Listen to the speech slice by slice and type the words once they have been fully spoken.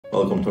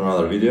Welcome to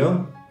another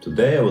video.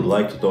 Today I would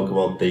like to talk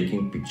about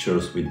taking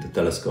pictures with the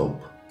telescope.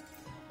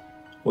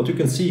 What you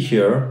can see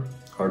here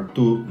are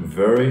two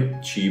very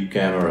cheap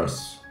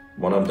cameras.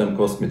 One of them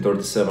cost me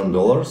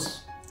 $37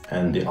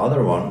 and the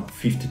other one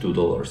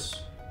 $52.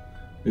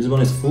 This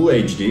one is full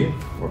HD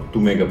or 2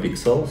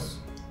 megapixels.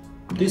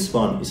 This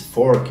one is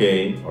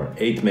 4K or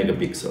 8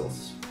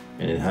 megapixels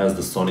and it has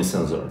the Sony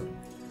sensor.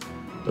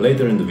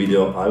 Later in the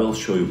video I will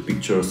show you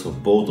pictures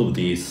of both of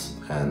these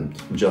and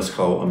just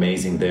how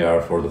amazing they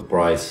are for the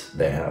price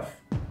they have.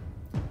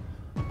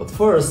 But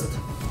first,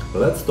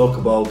 let's talk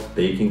about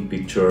taking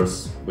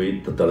pictures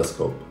with the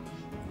telescope.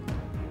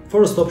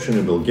 First option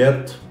you will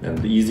get, and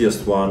the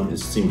easiest one,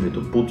 is simply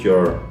to put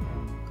your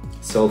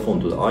cell phone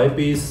to the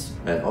eyepiece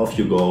and off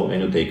you go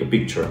and you take a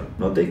picture.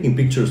 Now, taking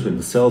pictures with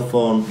the cell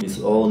phone is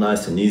all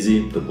nice and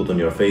easy to put on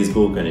your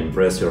Facebook and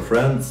impress your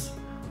friends,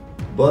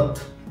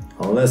 but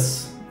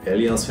unless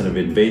aliens have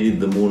invaded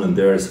the moon and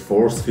there is a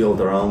force field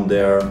around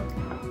there,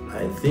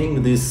 I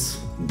think this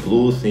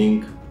blue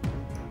thing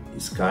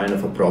is kind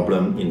of a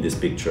problem in this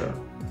picture.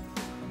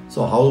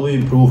 So how do we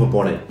improve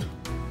upon it?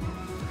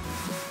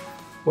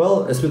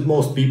 Well, as with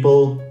most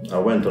people, I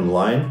went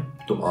online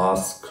to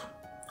ask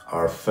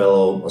our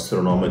fellow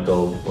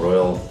Astronomical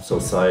Royal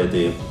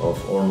Society of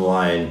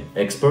online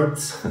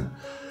experts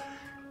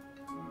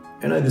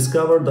and I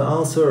discovered the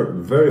answer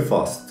very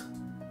fast.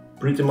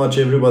 Pretty much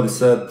everybody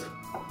said,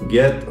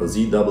 get a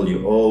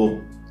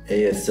ZWO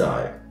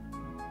ASI.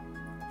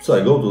 So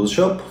I go to the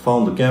shop,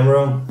 found the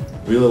camera,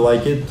 really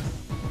like it,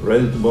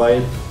 ready to buy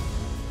it.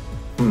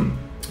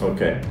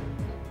 Okay,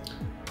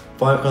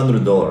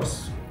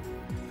 $500.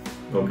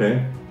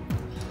 Okay,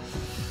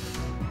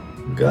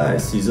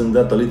 guys, isn't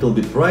that a little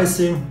bit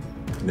pricey?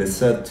 They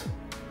said,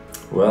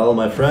 well,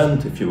 my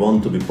friend, if you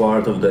want to be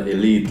part of the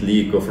elite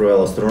league of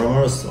royal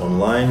astronomers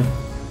online,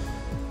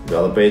 you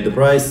gotta pay the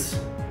price.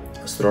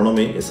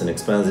 Astronomy is an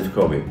expensive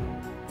hobby.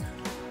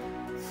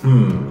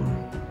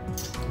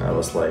 I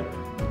was like,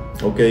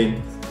 okay,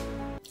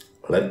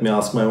 let me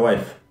ask my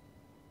wife.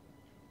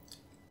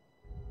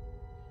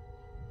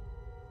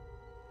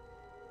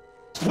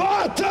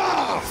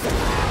 Sparta!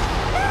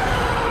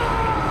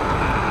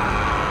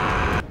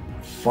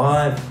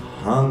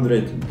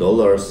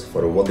 $500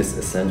 for what is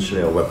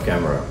essentially a web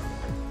camera.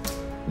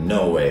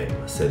 No way.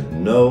 I said,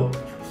 no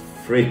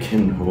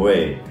freaking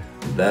way.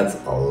 That's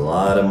a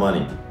lot of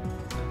money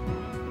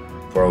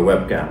for a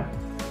webcam.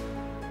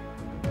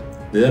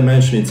 Did I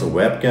mention it's a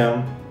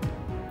webcam?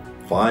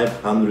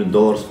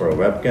 $500 for a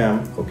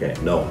webcam? Okay,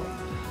 no.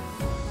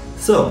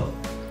 So,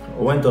 I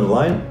went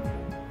online,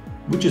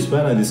 which is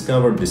when I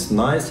discovered this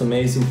nice,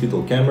 amazing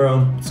little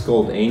camera. It's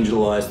called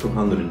AngelEyes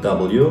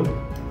 200W.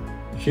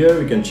 Here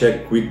we can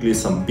check quickly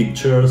some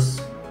pictures.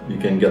 You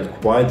can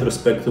get quite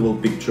respectable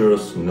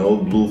pictures, no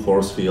blue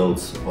force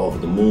fields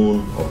of the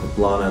moon, of the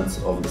planets,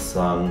 of the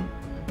sun,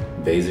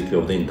 basically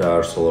of the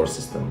entire solar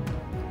system.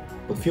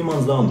 But a few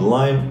months down the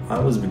line, I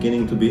was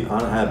beginning to be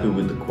unhappy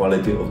with the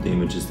quality of the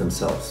images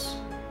themselves.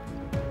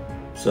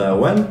 So I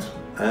went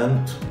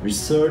and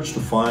researched to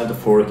find a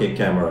 4K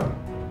camera.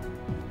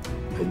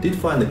 I did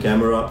find the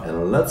camera,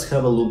 and let's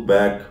have a look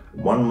back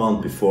 1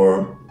 month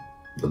before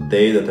the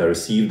day that I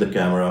received the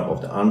camera,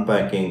 of the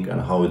unpacking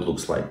and how it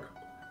looks like.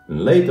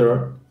 And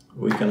later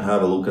we can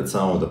have a look at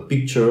some of the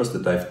pictures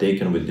that I've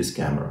taken with this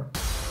camera.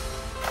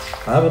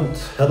 I haven't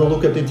had a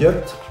look at it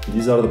yet.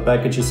 These are the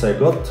packages I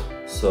got,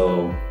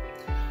 so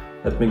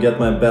let me get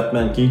my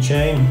Batman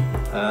keychain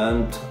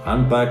and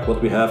unpack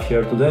what we have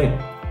here today.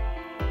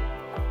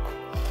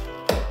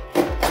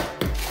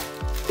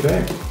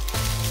 Okay.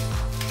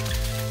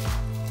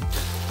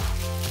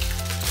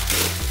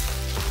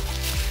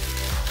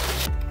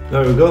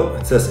 There we go,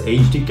 it says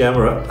HD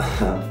camera.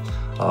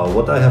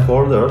 What I have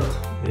ordered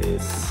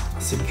is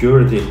a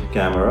security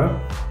camera.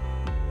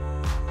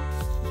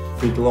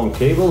 Pretty long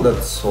cable,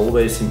 that's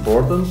always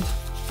important.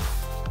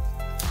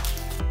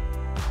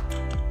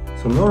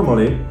 So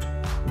normally,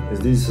 as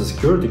this is a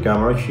security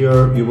camera,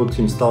 here you would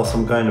install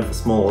some kind of a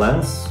small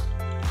lens.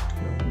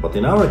 But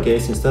in our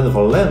case, instead of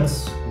a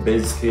lens,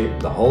 basically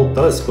the whole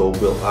telescope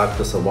will act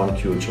as a one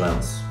huge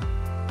lens.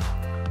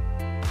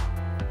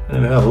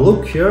 And if you have a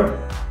look here,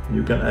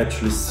 you can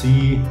actually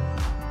see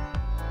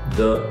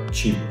the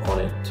chip on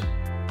it.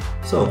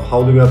 So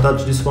how do we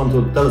attach this one to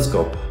the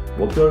telescope?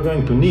 What we are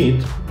going to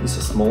need is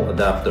a small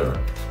adapter.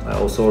 I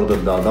also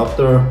ordered the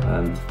adapter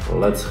and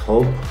let's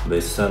hope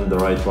they send the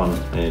right one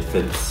and it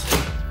fits.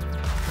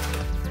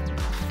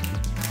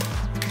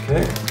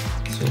 Okay,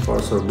 so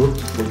far so good,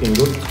 looking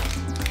good.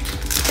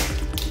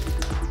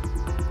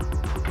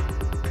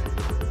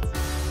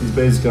 It's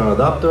basically an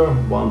adapter,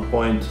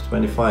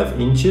 1.25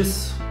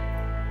 inches.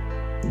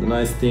 The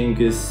nice thing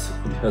is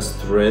it has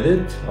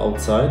threaded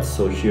outside,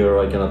 so here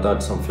I can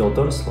attach some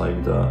filters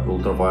like the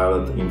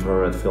ultraviolet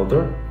infrared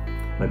filter.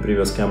 My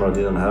previous camera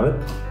didn't have it.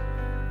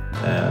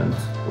 And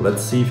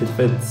let's see if it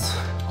fits.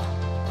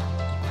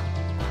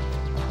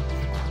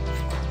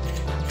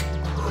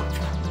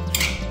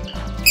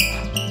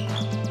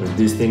 With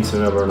these things you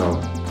never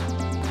know.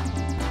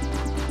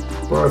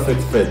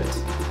 Perfect fit.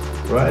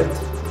 right?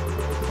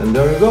 And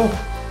there you go.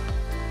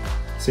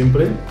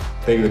 Simply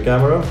take the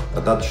camera,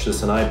 attach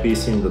this an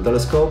eyepiece in the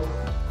telescope,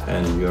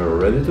 and you're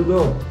ready to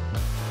go.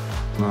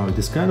 Now it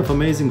is kind of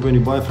amazing when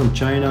you buy from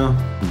China.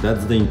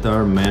 That's the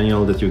entire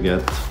manual that you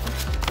get.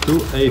 2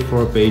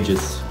 A4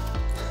 pages.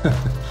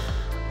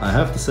 I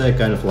have to say I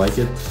kind of like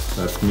it.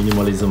 That's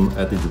minimalism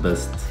at its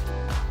best.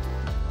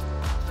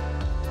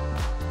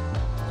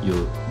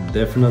 You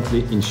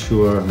definitely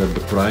ensure that the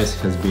price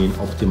has been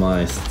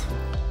optimized.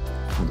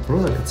 The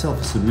product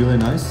itself is really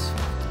nice,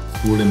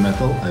 fully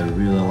metal, I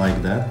really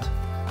like that.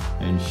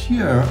 And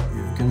here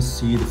you can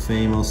see the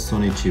famous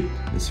Sony chip.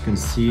 As you can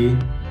see,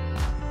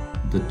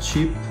 the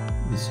chip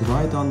is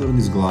right under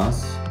this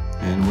glass,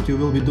 and what you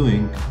will be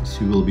doing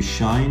is you will be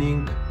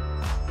shining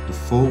the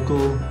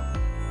focal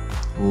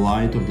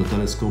light of the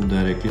telescope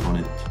directly on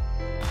it.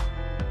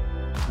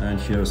 And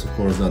here's of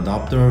course the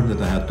adapter that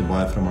I had to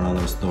buy from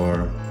another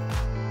store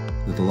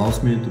that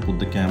allows me to put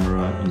the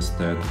camera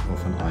instead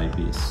of an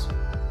eyepiece.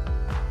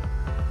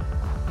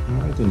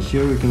 Alright, and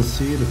here you can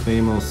see the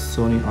famous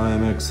Sony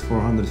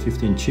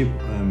IMX415 chip.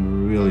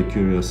 I'm really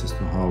curious as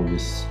to how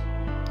this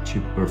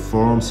chip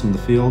performs in the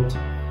field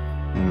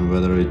and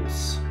whether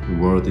it's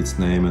worth its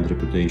name and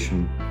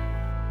reputation.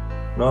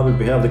 Now that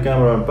we have the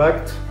camera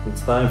unpacked,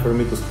 it's time for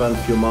me to spend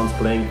a few months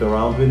playing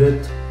around with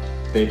it,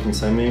 taking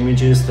some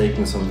images,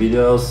 taking some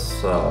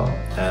videos,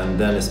 and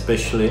then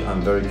especially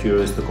I'm very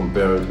curious to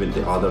compare it with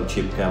the other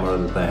cheap camera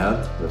that I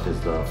had, that is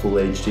the Full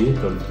HD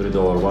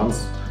 $33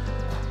 ones.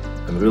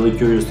 I'm really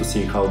curious to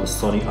see how the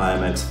Sony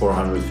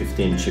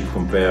IMX415 chip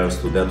compares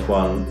to that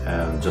one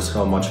and just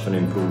how much of an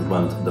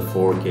improvement the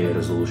 4K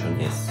resolution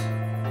is.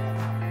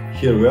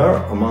 Here we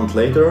are, a month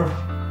later,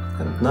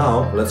 and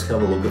now let's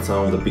have a look at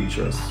some of the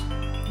pictures.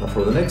 Now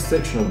for the next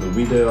section of the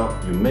video,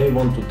 you may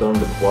want to turn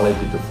the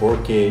quality to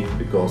 4K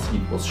because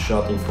it was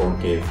shot in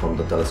 4K from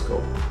the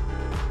telescope.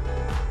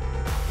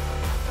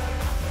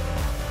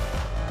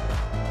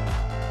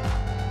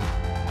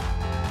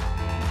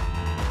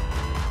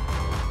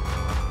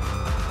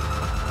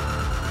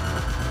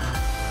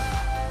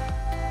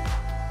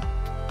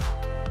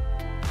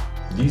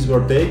 These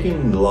were taken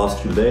in the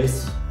last few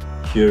days.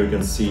 Here you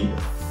can see a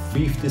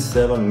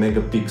 57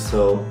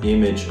 megapixel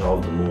image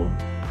of the moon.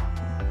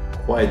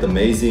 Quite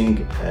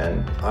amazing,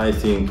 and I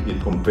think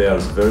it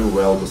compares very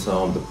well to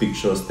some of the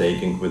pictures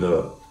taken with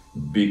a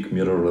big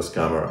mirrorless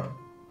camera.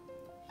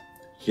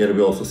 Here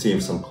we also see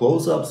some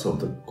close-ups of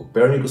the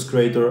Copernicus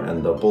crater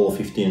and the Apollo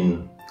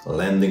 15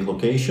 landing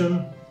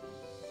location.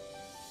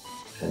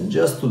 And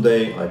just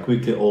today I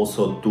quickly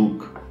also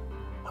took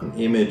an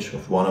image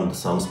of one of the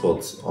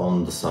sunspots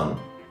on the sun.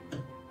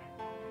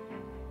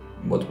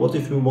 But what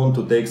if we want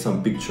to take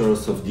some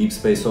pictures of deep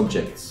space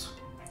objects?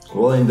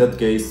 Well, in that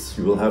case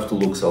you will have to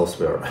look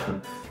elsewhere,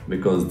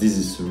 because this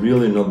is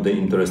really not the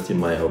interest in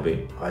my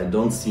hobby. I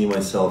don't see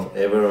myself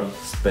ever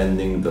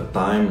spending the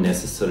time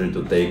necessary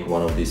to take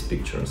one of these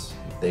pictures.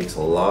 It takes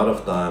a lot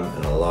of time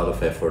and a lot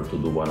of effort to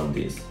do one of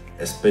these,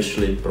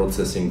 especially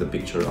processing the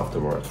picture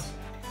afterwards.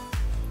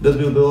 That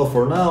will be all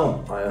for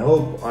now. I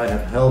hope I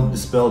have helped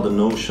dispel the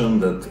notion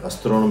that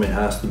astronomy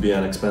has to be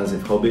an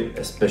expensive hobby,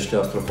 especially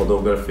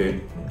astrophotography.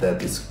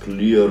 That is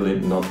clearly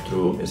not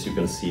true, as you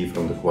can see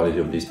from the quality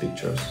of these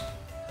pictures.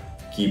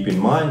 Keep in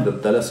mind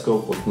that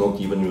telescope was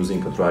not even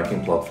using a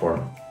tracking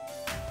platform.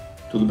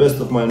 To the best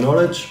of my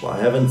knowledge, I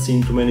haven't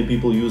seen too many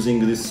people using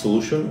this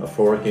solution, a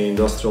 4K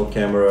industrial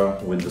camera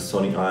with the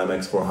Sony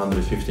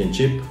IMX415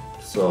 chip,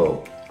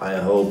 so I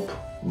hope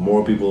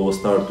more people will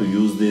start to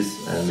use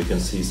this and we can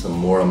see some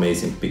more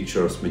amazing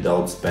pictures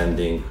without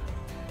spending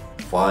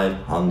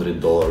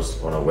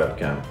 $500 on a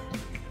webcam.